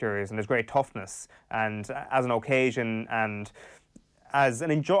characters, and there's great toughness. And as an occasion and as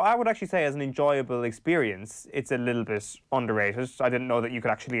I would actually say as an enjoyable experience, it's a little bit underrated. I didn't know that you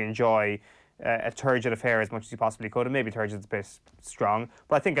could actually enjoy a turgid affair as much as you possibly could, and maybe turgid's a bit strong.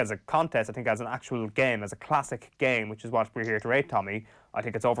 But I think as a contest, I think as an actual game, as a classic game, which is what we're here to rate, Tommy, I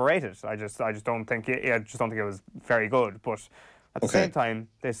think it's overrated. I just don't think it was very good. But at the same time,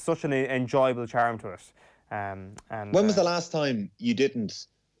 there's such an enjoyable charm to it. And when was the last time you didn't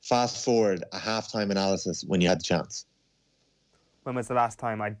fast forward a halftime analysis when you had the chance? When was the last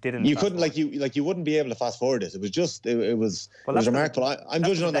time I didn't? You couldn't, you wouldn't be able to fast forward this. It was just, it was remarkable. I'm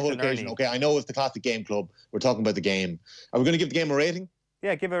judging on the whole occasion. Okay, I know it's the classic game club. We're talking about the game. Are we going to give the game a rating?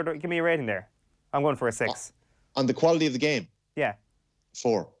 Yeah, give me a rating there. I'm going for a 6. On the quality of the game? Yeah.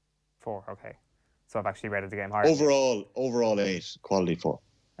 4. 4, okay. So I've actually rated the game higher. Overall 8, quality 4.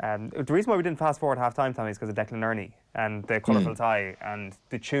 The reason why we didn't fast forward half time, Tommy, is because of Declan Ernie and the colourful tie and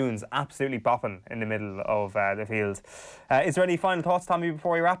the tunes absolutely bopping in the middle of the field. Is there any final thoughts, Tommy,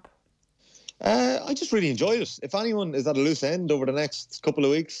 before we wrap? I just really enjoyed it. If anyone is at a loose end over the next couple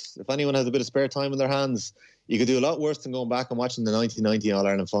of weeks, if anyone has a bit of spare time in their hands, you could do a lot worse than going back and watching the 1990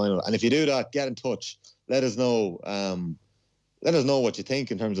 All-Ireland final. And if you do that, get in touch. Let us know. Let us know what you think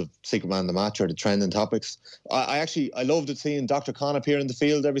in terms of Secret Man of the Match or the trending topics. I loved seeing Dr. Khan appear in the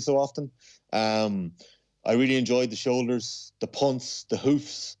field every so often. I really enjoyed the shoulders, the punts, the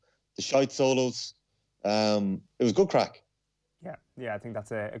hoofs, the shite solos. It was good crack. Yeah, I think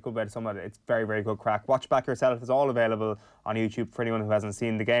that's a good way to sum it. It's very, very good crack. Watch Back Yourself is all available on YouTube for anyone who hasn't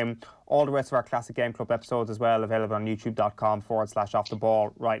seen the game. All the rest of our Classic Game Club episodes as well, available on youtube.com/off the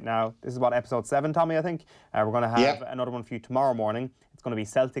ball right now. This is what, episode 7, Tommy, I think. We're going to have another one for you tomorrow morning. It's going to be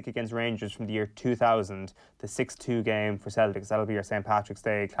Celtic against Rangers from the year 2000, the 6-2 game for Celtic. That'll be your St. Patrick's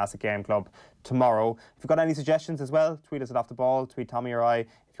Day Classic Game Club tomorrow. If you've got any suggestions as well, tweet us at Off the Ball, tweet Tommy or I.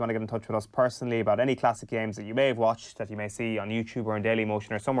 If you want to get in touch with us personally about any classic games that you may have watched, that you may see on YouTube or in Daily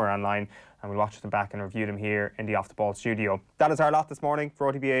Motion or somewhere online, and we'll watch them back and review them here in the Off the Ball studio. That is our lot this morning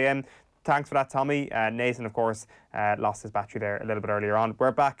for OTB AM. Thanks for that, Tommy. Nathan, of course, lost his battery there a little bit earlier on.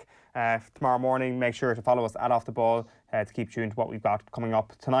 We're back tomorrow morning. Make sure to follow us at Off the Ball to keep tuned to what we've got coming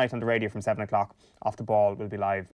up tonight on the radio from 7 o'clock. Off the Ball will be live